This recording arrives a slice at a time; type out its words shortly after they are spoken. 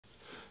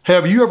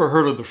Have you ever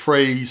heard of the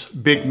phrase,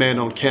 big man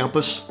on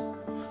campus?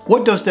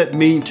 What does that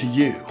mean to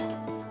you?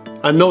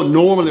 I know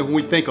normally when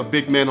we think of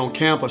big man on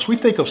campus, we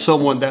think of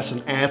someone that's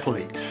an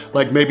athlete,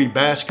 like maybe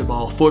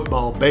basketball,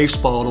 football,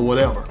 baseball, or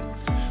whatever.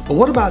 But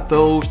what about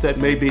those that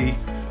may be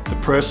the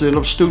president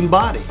of student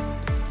body?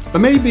 Or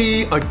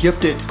maybe a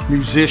gifted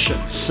musician,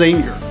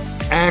 singer,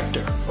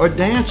 actor, or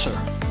dancer?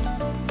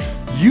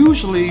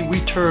 Usually we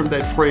term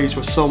that phrase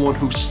for someone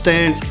who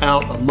stands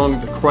out among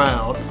the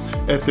crowd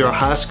at their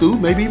high school,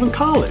 maybe even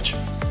college.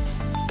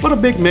 But a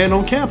big man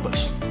on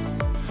campus.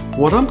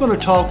 What I'm going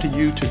to talk to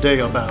you today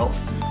about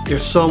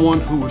is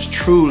someone who was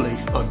truly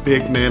a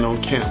big man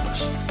on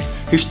campus.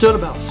 He stood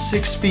about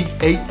 6 feet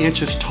 8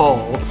 inches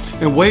tall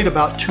and weighed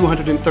about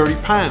 230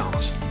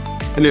 pounds.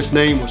 And his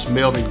name was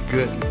Melvin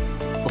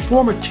Gooden, a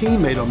former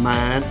teammate of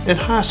mine in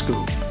high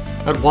school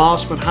at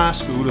Wasman High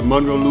School in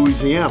Monroe,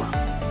 Louisiana.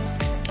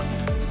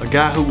 A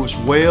guy who was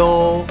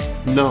well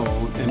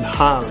known and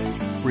highly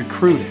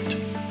recruited.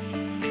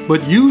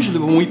 But usually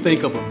when we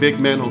think of a big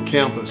man on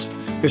campus,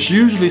 it's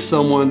usually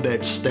someone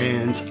that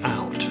stands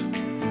out,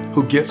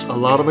 who gets a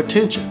lot of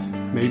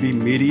attention, maybe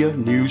media,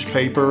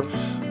 newspaper,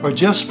 or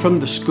just from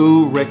the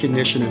school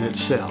recognition in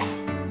itself.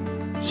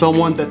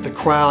 Someone that the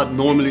crowd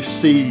normally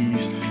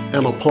sees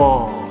and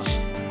applauds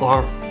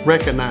or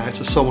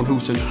recognizes as someone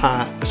who's in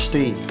high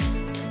esteem.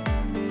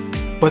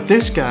 But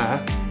this guy,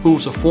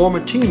 who's a former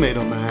teammate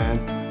of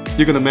mine,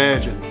 you can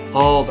imagine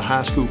all the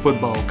high school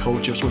football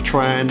coaches were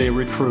trying to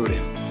recruit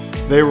him.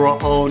 They were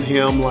on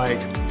him like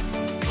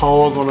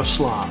hog on a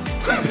slop.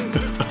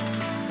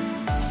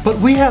 But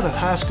we had a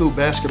high school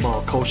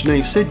basketball coach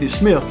named Sidney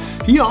Smith.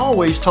 He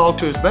always talked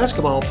to his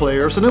basketball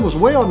players, and it was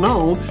well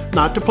known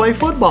not to play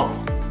football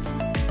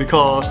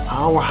because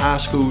our high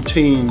school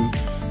team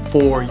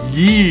for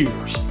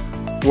years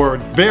were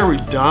very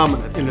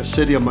dominant in the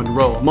city of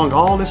Monroe among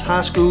all its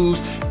high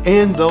schools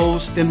and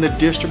those in the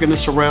district and the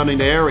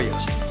surrounding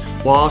areas.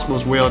 Wasman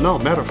was well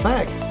known. Matter of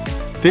fact,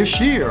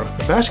 this year,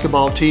 the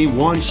basketball team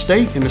won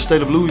state in the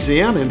state of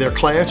Louisiana in their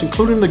class,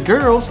 including the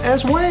girls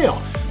as well.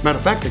 Matter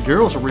of fact, the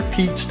girls are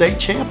repeat state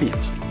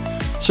champions.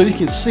 So you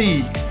can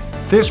see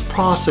this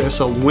process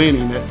of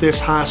winning at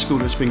this high school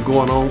that's been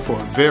going on for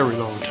a very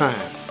long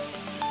time.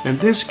 And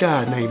this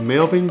guy named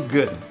Melvin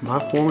Gooden, my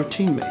former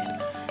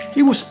teammate,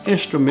 he was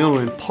instrumental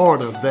in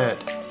part of that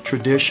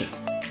tradition.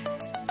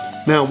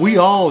 Now, we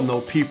all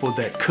know people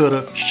that could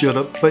have, should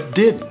have, but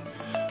didn't.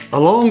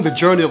 Along the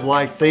journey of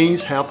life,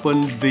 things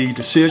happened, the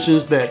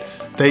decisions that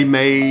they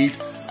made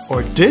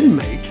or didn't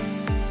make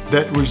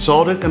that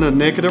resulted in a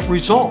negative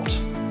result,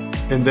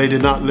 and they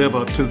did not live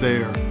up to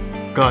their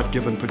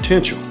God-given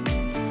potential.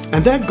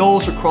 And that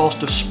goes across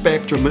the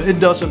spectrum.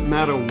 It doesn't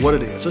matter what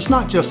it is. It's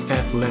not just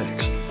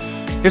athletics.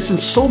 It's in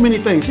so many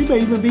things. It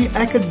may even be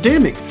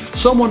academic.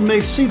 Someone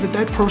may see that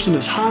that person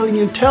is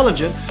highly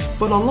intelligent,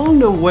 but along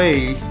the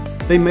way,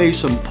 they made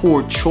some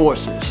poor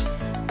choices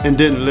and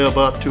didn't live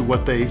up to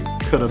what they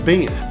could have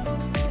been.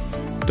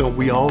 Don't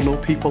we all know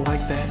people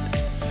like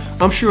that?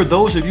 I'm sure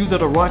those of you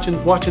that are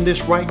watching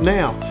this right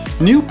now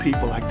knew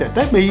people like that.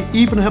 That may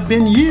even have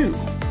been you.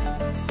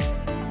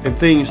 And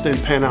things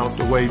didn't pan out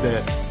the way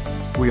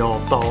that we all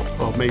thought,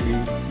 or maybe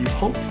you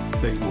hoped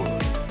they would.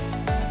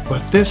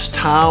 But this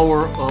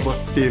tower of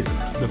a figure,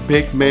 the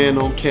big man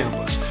on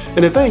campus.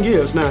 And the thing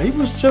is, now he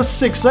was just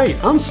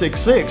 6'8". I'm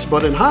 6'6",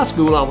 but in high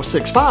school I was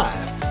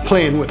 6'5",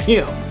 playing with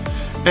him.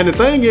 And the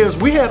thing is,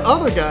 we had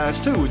other guys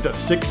too. We had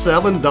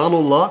 6'7",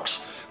 Donald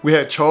Lux. We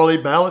had Charlie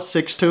Ballard,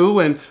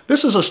 6'2", and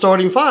this is a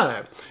starting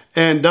five.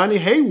 And Donnie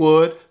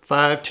Haywood,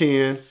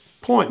 5'10",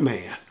 point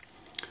man.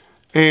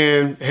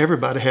 And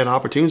everybody had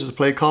opportunities to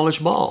play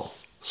college ball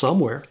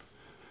somewhere.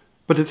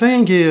 But the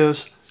thing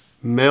is,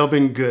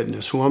 Melvin Gooden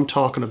is who I'm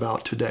talking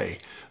about today,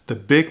 the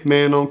big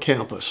man on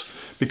campus,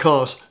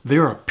 because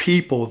there are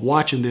people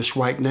watching this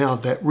right now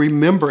that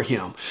remember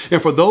him.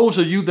 And for those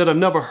of you that have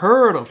never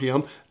heard of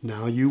him,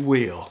 now you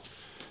will,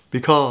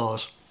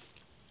 because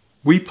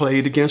we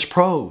played against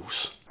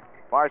pros.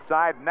 Far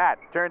side, Nat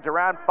turns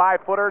around,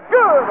 5-footer,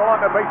 good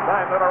along the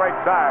baseline to the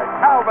right side.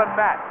 Calvin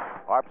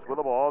Nat harps with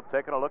the ball,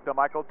 taking a look to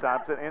Michael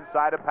Thompson,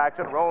 inside to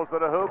Paxson, rolls to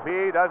the hoop,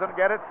 he doesn't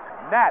get it.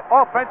 Nat,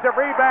 offensive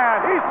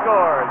rebound, he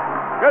scores.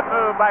 Good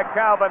move by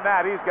Calvin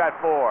Nat, he's got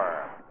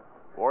 4.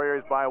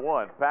 Warriors by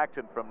 1.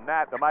 Paxson from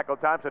Nat to Michael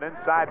Thompson,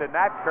 inside to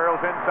Nat,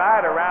 curls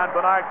inside around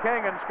Bernard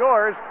King and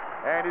scores.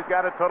 And he's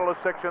got a total of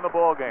 6 in the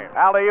ball game.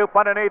 Alley-oop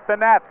underneath the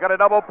Nat, got a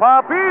double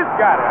pump, he's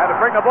got it. Had to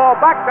bring the ball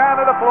back down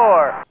to the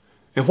floor.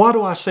 And why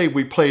do I say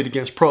we played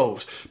against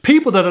pros?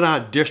 People that are in our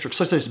district,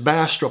 such as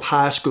Bastrop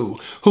High School,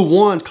 who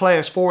won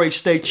Class 4A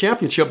state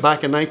championship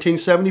back in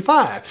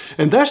 1975.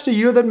 And that's the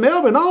year that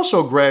Melvin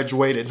also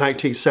graduated in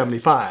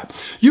 1975.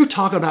 You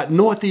talking about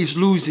Northeast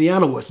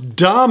Louisiana was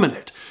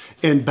dominant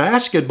in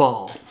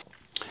basketball.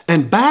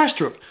 And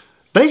Bastrop,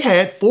 they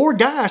had 4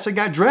 guys that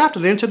got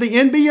drafted into the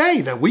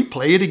NBA that we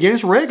played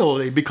against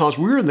regularly because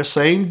we were in the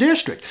same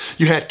district.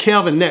 You had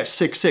Kelvin Nett,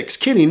 6'6",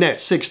 Kenny Nett,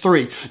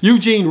 6'3",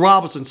 Eugene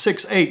Robinson,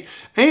 6'8",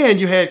 and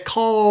you had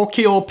Carl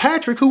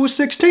Kilpatrick, who was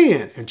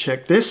 6'10". And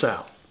check this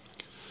out.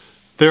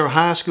 Their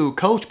high school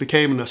coach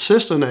became an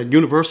assistant at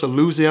University of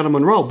Louisiana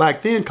Monroe,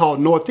 back then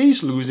called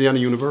Northeast Louisiana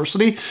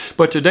University,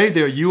 but today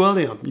they're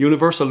ULM,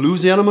 University of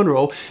Louisiana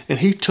Monroe, and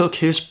he took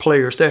his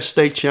players, that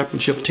state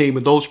championship team,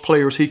 and those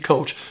players he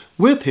coached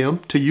with him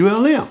to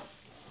ULM.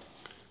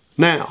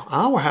 Now,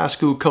 our high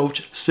school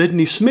coach,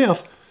 Sidney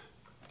Smith,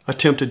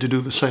 attempted to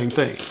do the same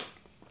thing.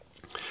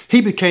 He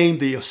became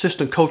the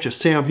assistant coach at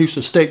Sam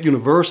Houston State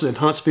University in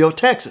Huntsville,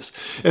 Texas.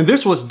 And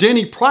this was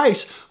Denny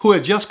Price, who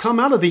had just come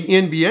out of the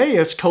NBA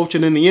as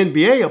coaching in the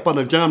NBA up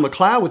under John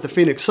McLeod with the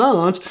Phoenix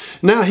Suns.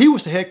 Now he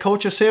was the head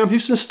coach at Sam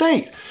Houston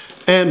State.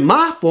 And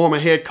my former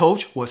head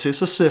coach was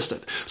his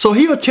assistant. So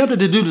he attempted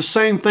to do the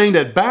same thing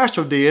that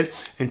Bastrop did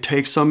and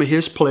take some of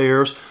his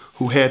players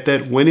who had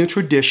that winning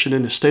tradition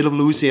in the state of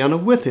Louisiana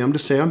with him to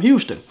Sam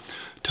Houston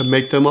to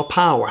make them a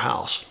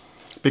powerhouse.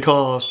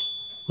 Because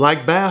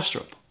like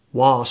Bastrop,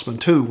 Wasman,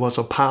 too, was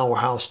a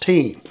powerhouse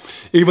team.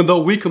 Even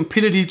though we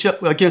competed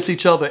against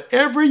each other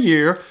every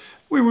year,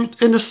 we were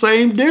in the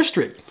same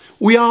district.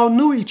 We all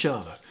knew each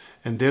other.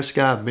 And this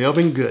guy,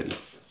 Melvin Gooden,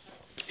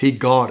 he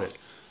guarded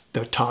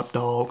their top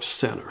dog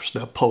centers,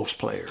 their post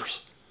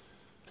players.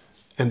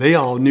 And they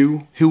all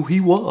knew who he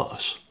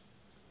was.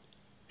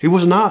 He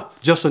was not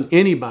just an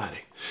anybody.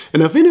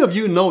 And if any of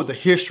you know the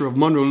history of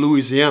Monroe,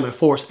 Louisiana, as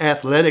far as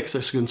athletics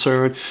is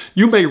concerned,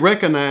 you may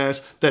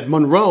recognize that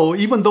Monroe,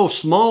 even though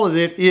smaller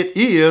than it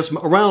is,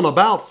 around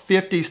about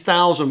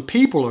 50,000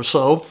 people or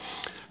so,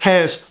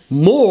 has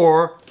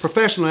more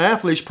professional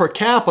athletes per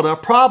capita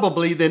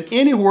probably than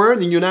anywhere in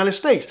the United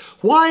States.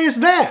 Why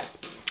is that?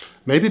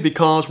 Maybe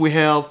because we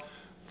have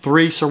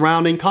 3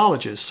 surrounding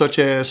colleges, such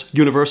as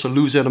University of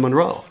Louisiana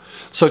Monroe,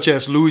 such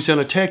as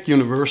Louisiana Tech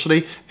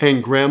University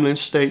and Grambling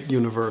State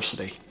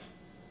University.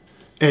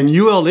 And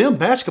ULM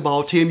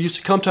basketball team used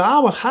to come to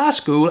our high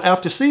school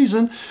after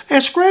season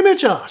and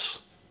scrimmage us.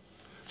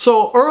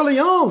 So early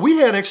on, we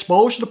had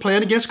exposure to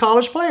playing against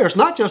college players.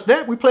 Not just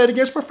that, we played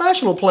against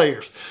professional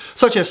players,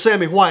 such as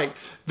Sammy White,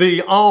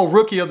 the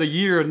All-Rookie of the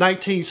Year in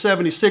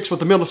 1976 with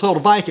the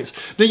Minnesota Vikings.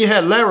 Then you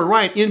had Larry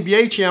Wright,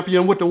 NBA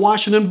champion with the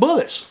Washington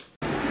Bullets.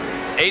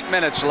 8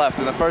 minutes left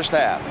in the first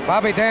half.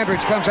 Bobby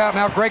Dandridge comes out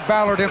now. Greg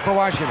Ballard in for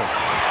Washington.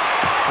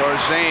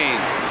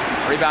 Corzine,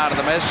 rebound to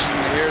the miss.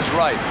 And here's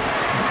Wright.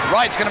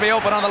 Wright's going to be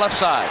open on the left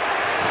side.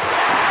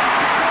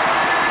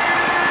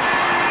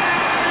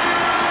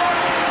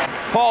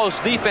 Paul's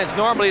defense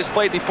normally is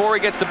played before he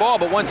gets the ball,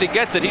 but once he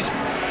gets it, he's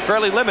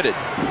fairly limited.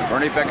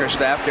 Bernie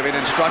Bickerstaff giving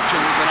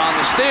instructions, and on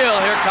the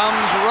steal, here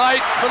comes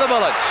Wright for the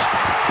Bullets.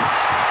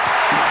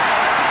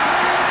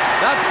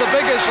 That's the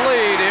biggest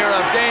lead here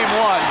of game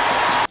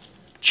 1.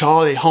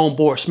 Charlie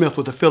Homeboy Smith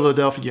with the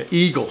Philadelphia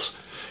Eagles.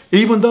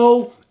 Even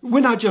though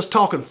we're not just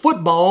talking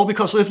football,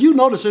 because if you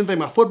notice anything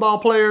about football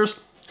players,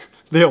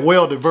 they're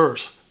well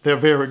diverse. They're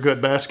very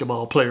good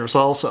basketball players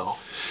also.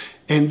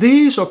 And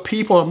these are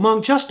people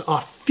among just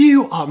a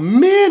few or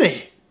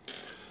many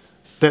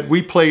that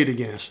we played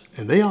against.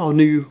 And they all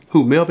knew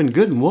who Melvin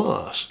Gooden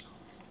was.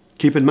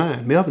 Keep in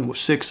mind, Melvin was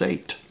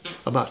 6'8",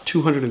 about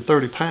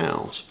 230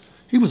 pounds.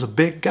 He was a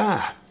big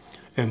guy.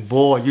 And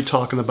boy, you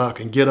talking about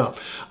can get up.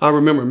 I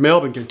remember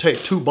Melvin can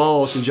take 2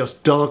 balls and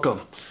just dunk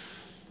them.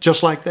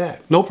 Just like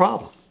that, no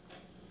problem.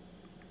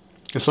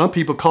 And some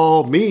people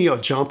called me a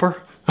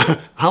jumper.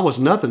 I was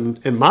nothing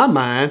in my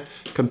mind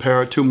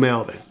compared to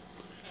Melvin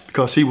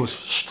because he was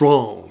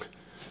strong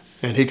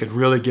and he could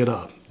really get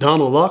up.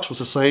 Donald Lux was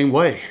the same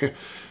way.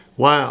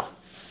 Wow.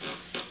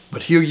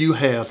 But here you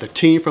have the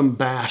team from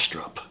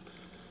Bastrop.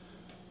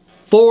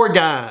 4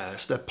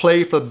 guys that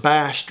played for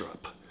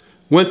Bastrop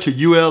went to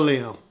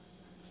ULM.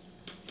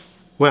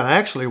 Well,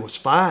 actually, it was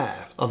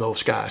 5 of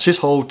those guys. His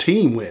whole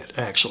team went,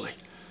 actually.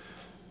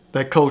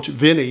 That coach,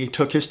 Vinny,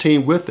 took his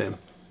team with him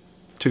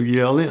to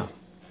ULM.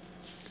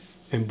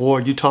 And boy,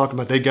 you talking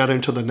about they got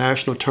into the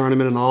national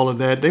tournament and all of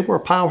that. They were a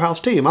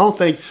powerhouse team. I don't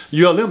think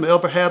ULM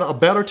ever had a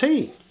better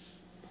team.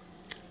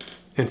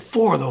 And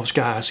 4 of those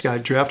guys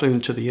got drafted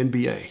into the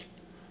NBA.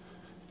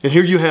 And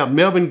here you have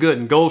Melvin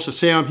Gooden goes to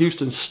Sam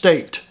Houston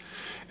State.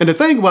 And the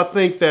thing I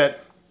think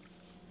that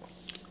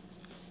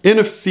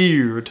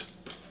interfered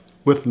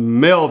with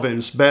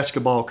Melvin's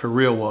basketball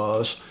career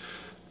was,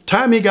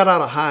 time he got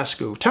out of high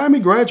school, time he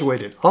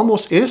graduated,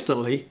 almost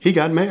instantly he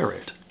got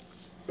married.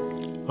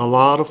 A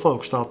lot of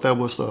folks thought that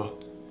was a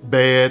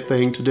bad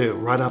thing to do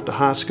right after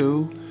high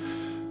school.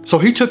 So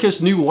he took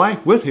his new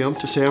wife with him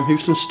to Sam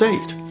Houston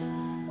State.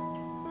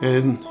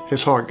 And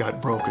his heart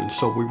got broken,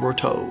 so we were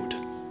told.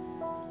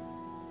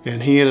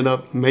 And he ended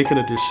up making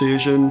a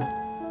decision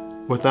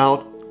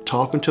without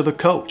talking to the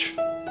coach.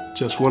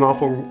 Just went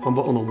off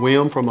on a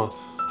whim from a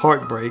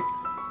heartbreak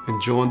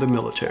and joined the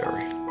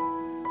military.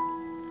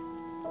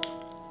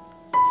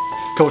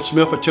 Coach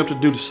Smith attempted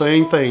to do the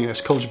same thing as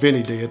Coach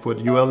Vinny did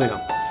with ULM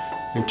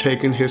and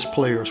taking his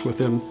players with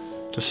him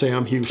to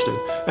Sam Houston,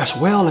 as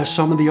well as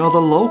some of the other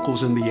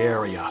locals in the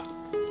area,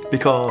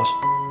 because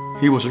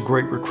he was a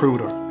great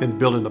recruiter in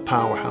building the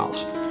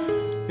powerhouse.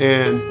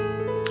 And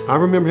I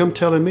remember him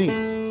telling me,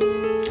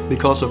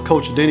 because of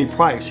Coach Denny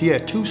Price, he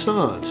had 2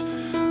 sons.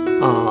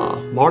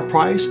 Mark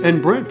Price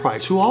and Brent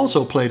Price, who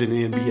also played in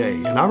the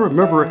NBA. And I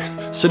remember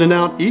sitting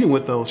out eating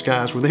with those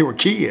guys when they were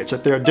kids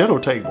at their dinner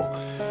table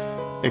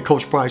in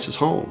Coach Price's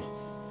home.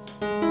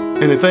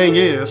 And the thing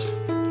is,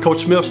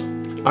 Coach Smith,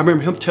 I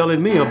remember him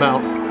telling me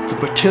about the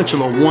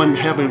potential of one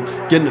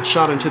getting a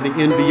shot into the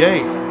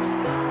NBA.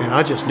 And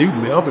I just knew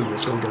Melvin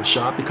was going to get a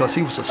shot because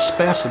he was a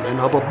specimen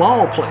of a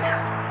ball player.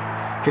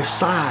 His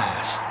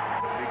size.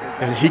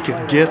 And he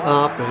could get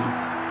up,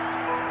 and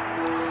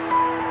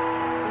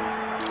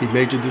he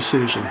made the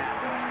decision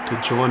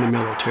to join the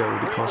military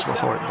because of a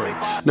heartbreak.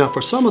 Now,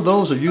 for some of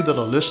those of you that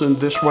are listening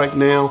to this right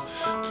now,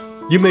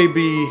 you may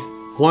be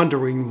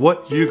wondering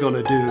what you're going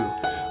to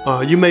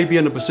do. You may be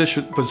in a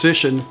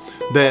position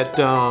that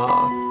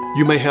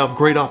you may have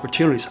great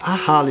opportunities. I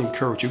highly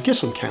encourage you, get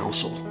some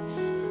counsel.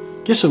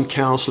 Get some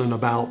counseling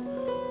about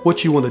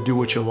what you want to do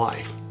with your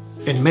life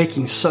and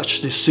making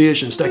such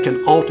decisions that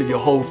can alter your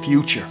whole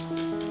future.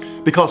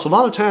 Because a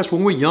lot of times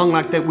when we're young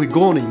like that, we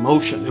go on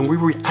emotion and we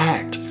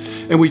react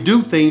and we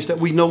do things that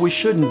we know we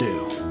shouldn't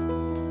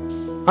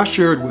do. I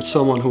shared with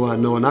someone who I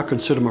know and I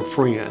consider him a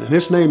friend, and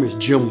his name is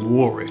Jim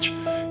Woolridge.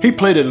 He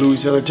played at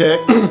Louisiana Tech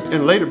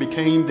and later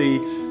became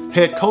the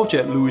head coach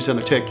at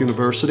Louisiana Tech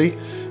University.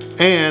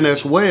 And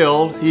as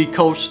well, he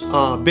coached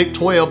Big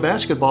 12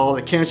 basketball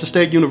at Kansas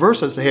State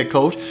University as the head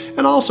coach,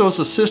 and also as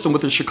assistant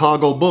with the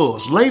Chicago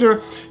Bulls.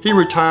 Later, he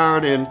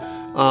retired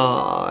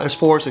as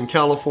far as in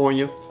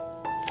California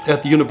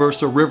at the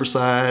University of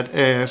Riverside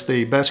as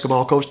the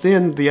basketball coach,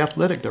 then the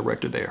athletic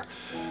director there.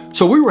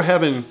 So we were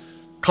having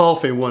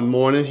coffee one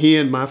morning, he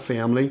and my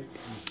family,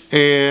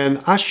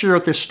 and I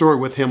shared this story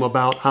with him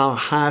about our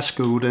high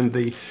school and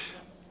the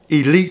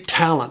elite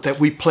talent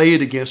that we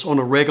played against on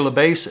a regular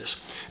basis,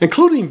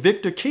 including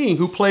Victor King,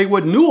 who played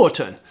with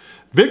Newarton.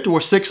 Victor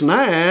was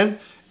 6'9",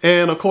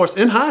 and of course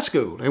in high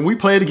school, and we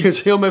played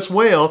against him as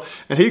well,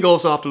 and he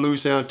goes off to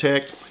Louisiana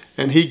Tech,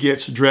 and he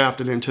gets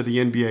drafted into the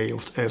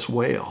NBA as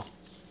well.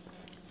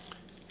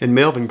 And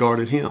Melvin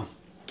guarded him.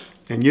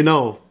 And you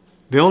know,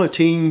 the only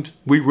team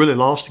we really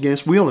lost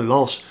against, we only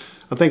lost,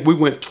 I think we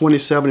went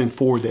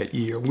 27-4 that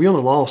year. We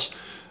only lost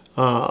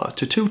to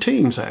 2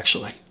 teams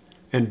actually.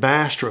 And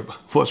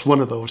Bastrop was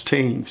one of those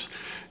teams.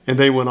 And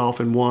they went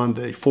off and won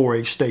the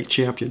 4A state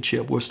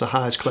championship, was the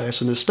highest class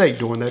in the state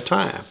during that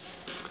time.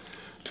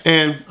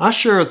 And I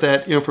shared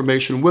that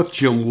information with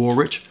Jim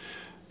Woolridge,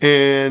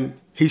 and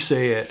he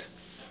said,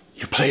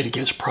 you played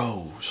against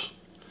pros.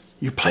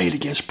 You played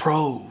against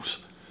pros.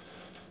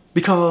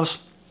 Because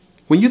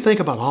when you think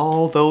about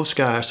all those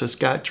guys that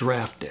got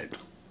drafted,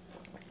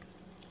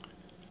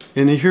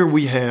 and here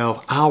we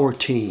have our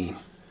team,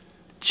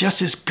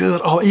 just as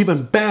good or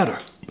even better,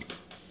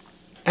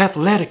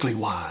 athletically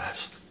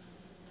wise,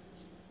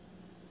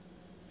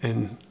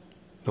 and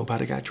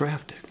nobody got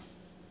drafted.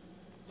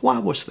 Why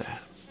was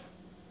that?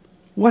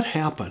 What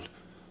happened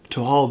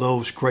to all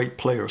those great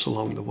players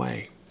along the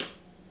way?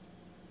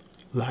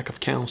 Lack of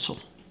counsel.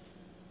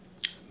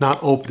 Not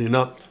opening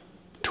up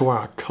to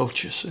our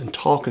coaches and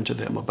talking to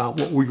them about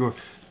what we were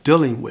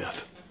dealing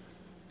with,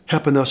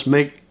 helping us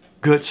make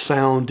good,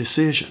 sound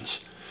decisions.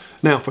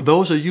 Now, for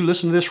those of you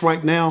listening to this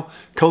right now,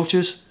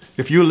 coaches,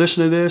 if you're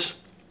listening to this,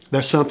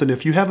 that's something,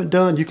 if you haven't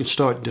done, you can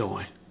start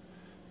doing.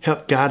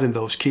 Help guiding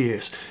those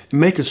kids and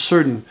making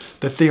certain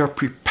that they are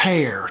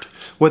prepared,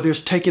 whether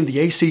it's taking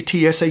the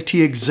ACT, SAT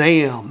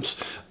exams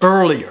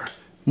earlier,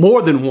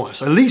 more than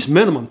once, at least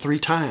minimum 3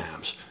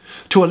 times,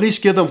 to at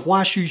least give them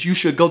why you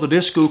should go to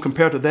this school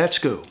compared to that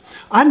school.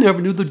 I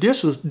never knew the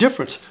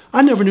difference.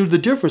 I never knew the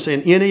difference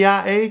in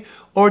NAIA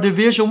or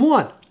Division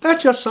I.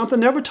 That's just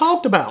something never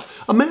talked about.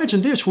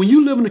 Imagine this, when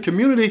you live in a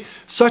community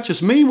such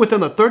as me,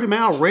 within a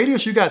 30-mile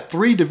radius, you got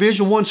 3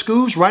 Division I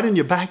schools right in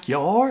your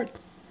backyard.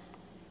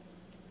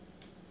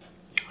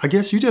 I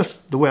guess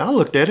the way I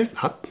looked at it,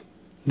 I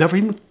never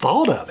even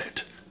thought of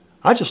it.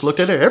 I just looked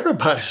at it,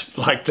 everybody's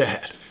like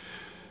that.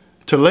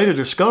 To later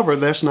discover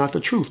that's not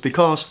the truth,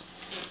 because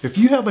if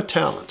you have a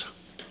talent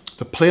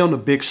to play on the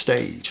big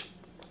stage,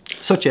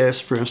 such as,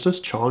 for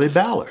instance, Charlie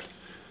Ballard,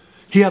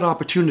 he had an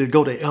opportunity to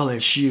go to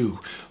LSU,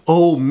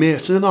 Ole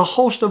Miss, and a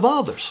host of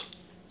others.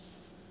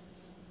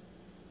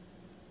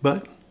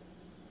 But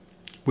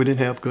we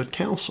didn't have good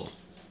counsel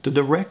to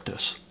direct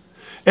us.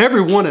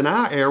 Everyone in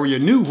our area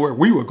knew where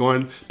we were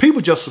going.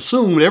 People just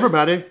assumed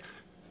everybody,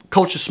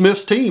 Coach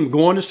Smith's team,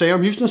 going to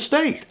Sam Houston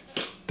State.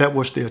 That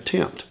was the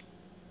attempt.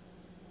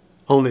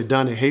 Only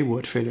Donnie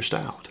Haywood finished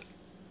out.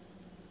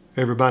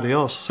 Everybody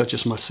else, such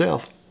as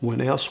myself,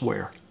 went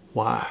elsewhere.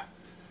 Why?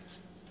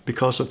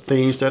 Because of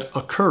things that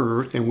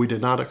occurred and we did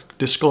not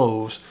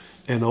disclose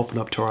and open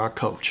up to our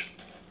coach,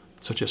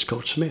 such as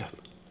Coach Smith.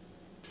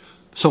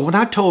 So when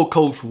I told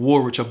Coach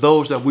Woolridge of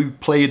those that we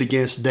played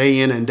against day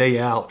in and day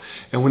out,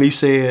 and when he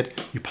said,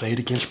 you played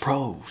against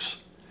pros,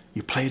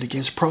 you played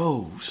against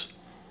pros.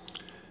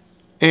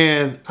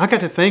 And I got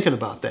to thinking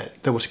about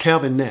that. There was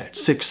Calvin Nett,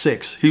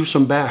 6'6", he was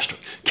from Bastrop.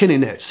 Kenny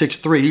Nett,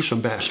 6'3", he was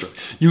from Bastrop.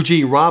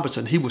 Eugene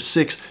Robinson, he was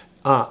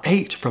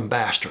 6'8", from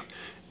Bastrop.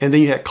 And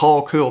then you had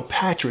Carl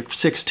Kilpatrick,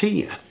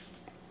 6'10".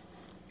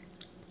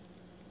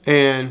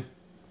 And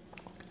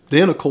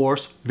Then, of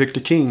course, Victor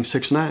King,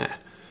 6'9".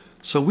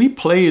 So we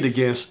played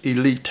against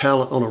elite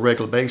talent on a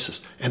regular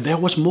basis. And there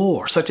was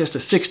more, such as the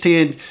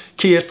 6'10"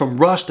 kid from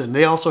Ruston.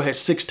 They also had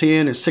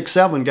 6'10" and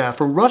 6'7" guy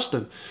from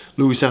Ruston,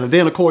 Louisiana.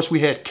 Then, of course, we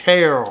had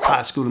Carroll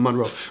High School in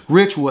Monroe,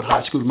 Richwood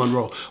High School in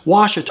Monroe,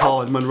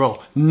 Ouachita in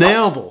Monroe,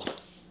 Neville,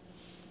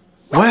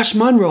 West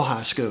Monroe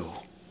High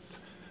School,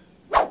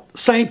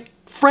 St.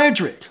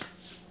 Frederick.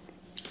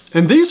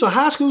 And these are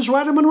high schools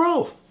right in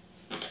Monroe.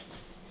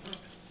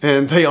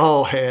 And they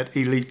all had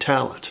elite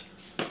talent.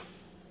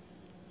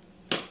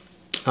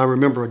 I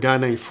remember a guy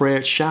named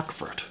Fred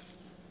Shackelford.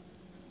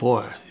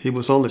 Boy, he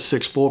was only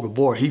 6'4", but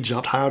boy, he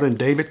jumped higher than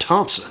David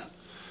Thompson.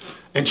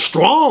 And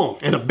strong,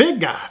 and a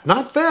big guy,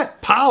 not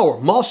fat, power,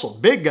 muscle,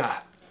 big guy.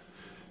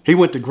 He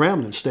went to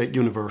Grambling State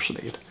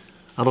University.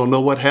 I don't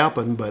know what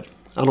happened, but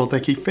I don't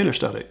think he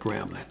finished out at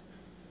Grambling.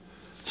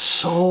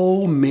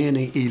 So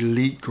many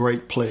elite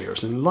great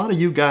players, and a lot of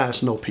you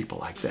guys know people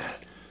like that.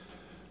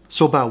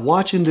 So by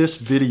watching this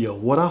video,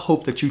 what I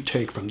hope that you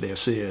take from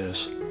this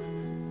is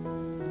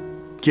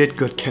get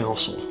good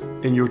counsel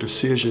in your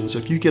decisions.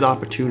 If you get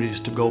opportunities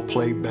to go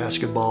play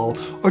basketball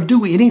or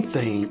do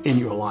anything in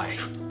your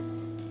life,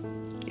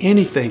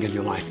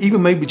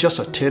 even maybe just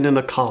attending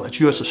a college,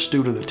 you as a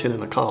student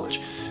attending a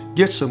college,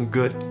 get some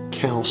good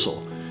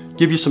counsel,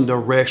 give you some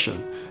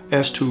direction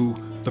as to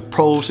the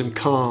pros and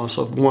cons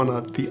of one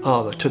or the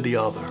other to the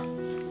other.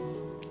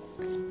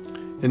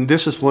 And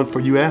this is one for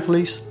you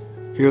athletes.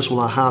 Here's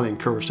what I highly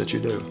encourage that you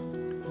do.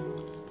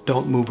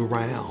 Don't move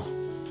around.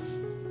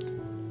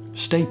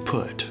 Stay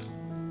put.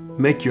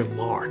 Make your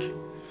mark.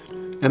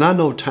 And I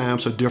know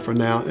times are different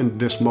now in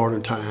this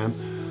modern time,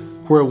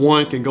 where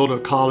one can go to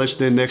college,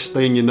 then next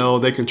thing you know,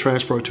 they can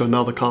transfer to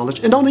another college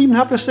and don't even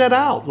have to set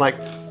out like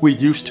we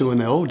used to in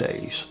the old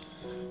days.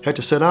 Had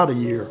to set out a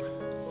year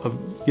of,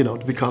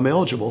 to become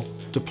eligible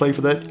to play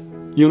for that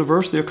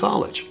university or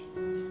college.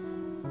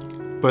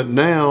 But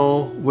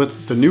now,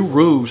 with the new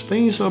rules,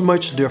 things are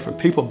much different.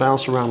 People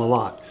bounce around a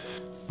lot.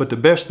 But the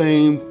best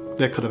thing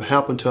that could have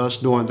happened to us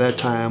during that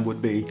time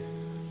would be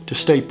to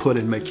stay put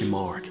and make your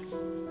mark.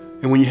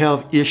 And when you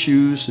have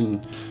issues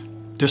and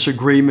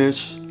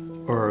disagreements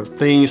or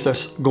things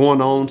that's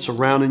going on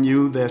surrounding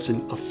you that's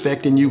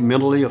affecting you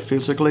mentally or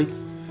physically,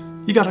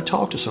 you got to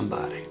talk to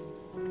somebody.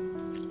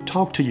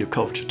 Talk to your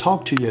coach,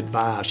 talk to your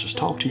advisors,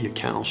 talk to your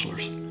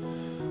counselors.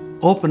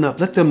 Open up,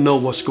 let them know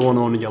what's going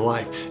on in your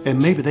life, and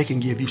maybe they can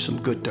give you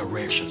some good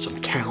direction, some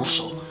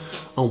counsel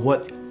on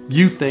what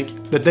you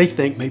think that they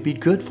think may be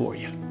good for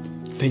you.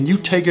 Then you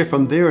take it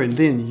from there and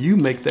then you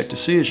make that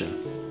decision.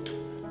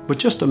 But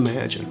just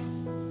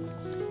imagine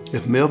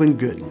if Melvin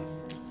Gooden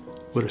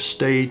would have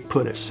stayed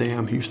put at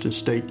Sam Houston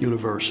State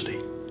University,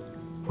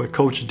 where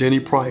Coach Denny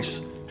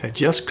Price had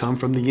just come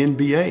from the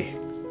NBA.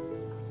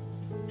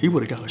 He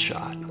would have got a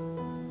shot,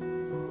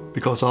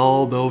 because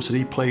all those that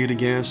he played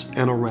against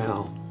and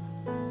around,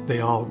 they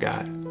all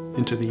got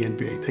into the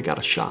NBA. They got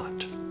a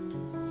shot.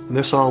 And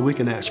that's all we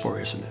can ask for,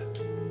 isn't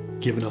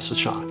it? Giving us a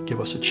shot, give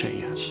us a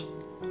chance.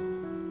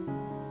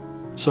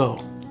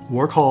 So,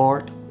 work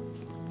hard,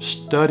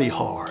 study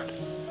hard,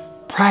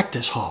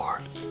 practice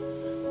hard,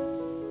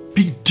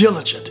 be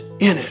diligent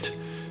in it,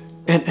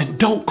 and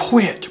don't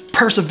quit.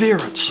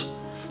 Perseverance.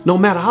 No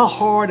matter how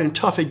hard and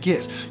tough it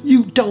gets,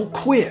 you don't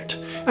quit.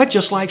 That's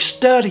just like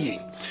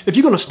studying. If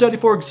you're going to study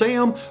for an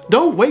exam,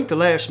 don't wait the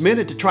last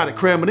minute to try to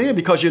cram it in,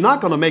 because you're not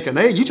going to make an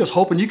A. You're just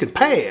hoping you can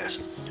pass.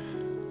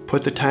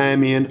 Put the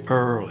time in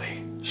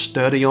early.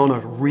 Study on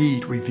it,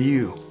 read,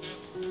 review.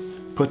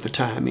 Put the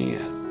time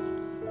in.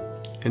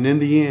 And in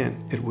the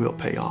end, it will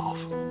pay off.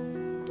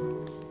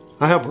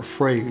 I have a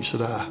phrase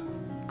that I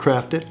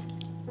crafted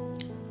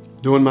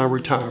during my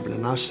retirement,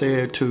 and I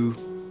said to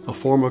a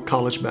former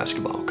college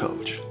basketball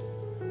coach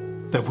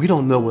that we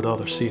don't know what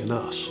others see in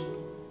us,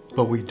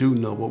 but we do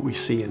know what we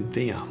see in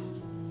them.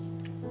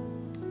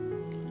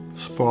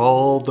 So for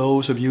all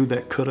those of you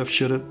that could have,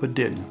 should have, but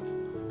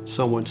didn't,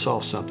 someone saw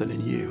something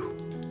in you.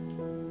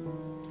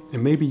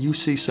 And maybe you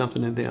see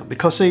something in them.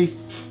 Because see,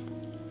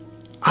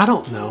 I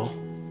don't know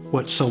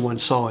what someone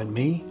saw in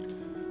me.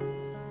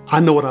 I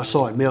know what I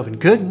saw in Melvin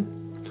Gooden.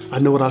 I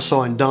know what I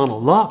saw in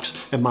Donald Lux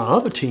and my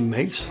other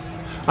teammates.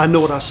 I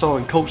know what I saw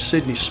in Coach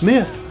Sidney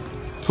Smith,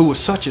 who was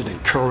such an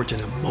encourager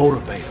and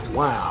motivator.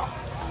 Wow.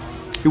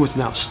 He was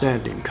an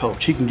outstanding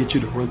coach. He can get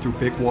you to run through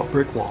brick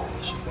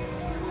walls.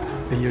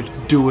 And you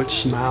do it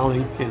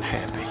smiling and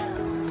happy.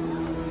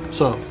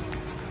 So,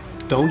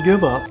 don't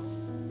give up.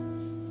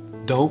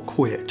 Don't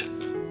quit.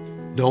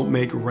 Don't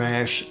make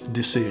rash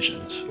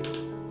decisions,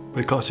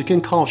 because it can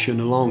cost you in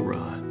the long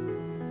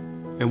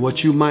run. And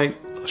what you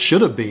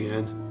should have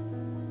been,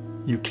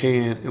 you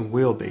can and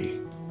will be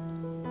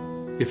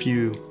if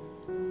you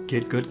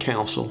get good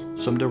counsel,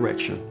 some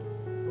direction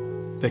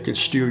that can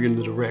steer you in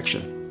the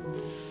direction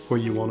where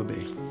you want to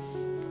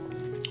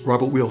be.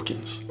 Robert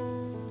Wilkins,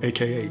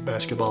 aka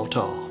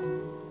BasketballTall,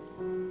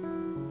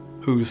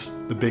 who's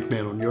the big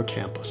man on your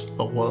campus,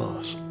 or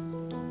was.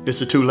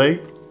 Is it too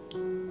late?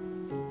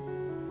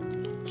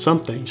 Some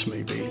things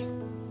may be,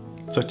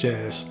 such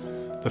as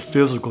the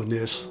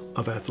physicalness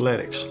of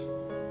athletics.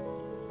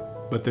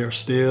 but they're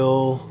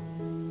still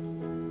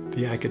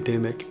the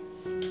academic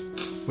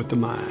with the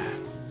mind.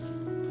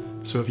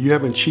 So if you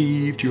haven't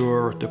achieved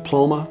your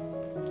diploma,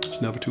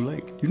 it's never too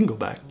late. You can go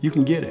back, you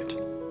can get it.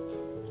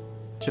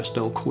 Just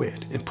don't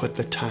quit and put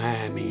the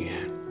time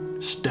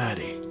in,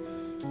 study.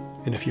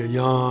 And if you're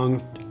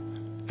young,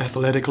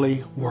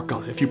 athletically, work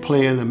on it. If you're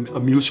playing a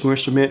musical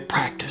instrument,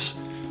 practice.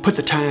 Put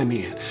the time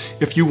in.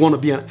 If you want to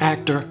be an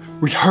actor,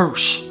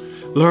 rehearse.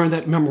 Learn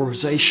that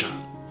memorization.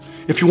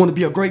 If you want to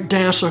be a great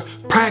dancer,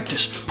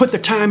 practice. Put the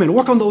time in.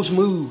 Work on those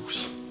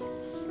moves.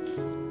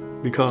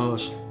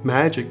 Because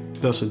magic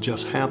doesn't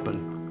just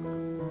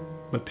happen,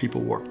 but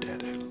people worked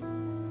at it.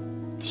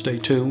 Stay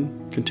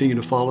tuned. Continue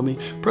to follow me.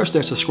 Press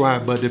that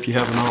subscribe button if you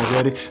haven't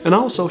already. And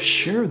also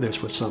share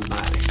this with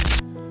somebody.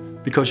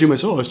 Because you may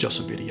say, oh, it's just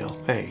a video.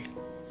 Hey,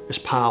 there's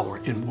power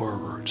in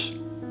words.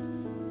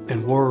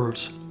 And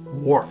words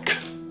work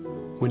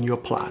when you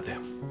apply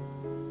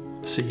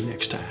them. See you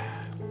next time.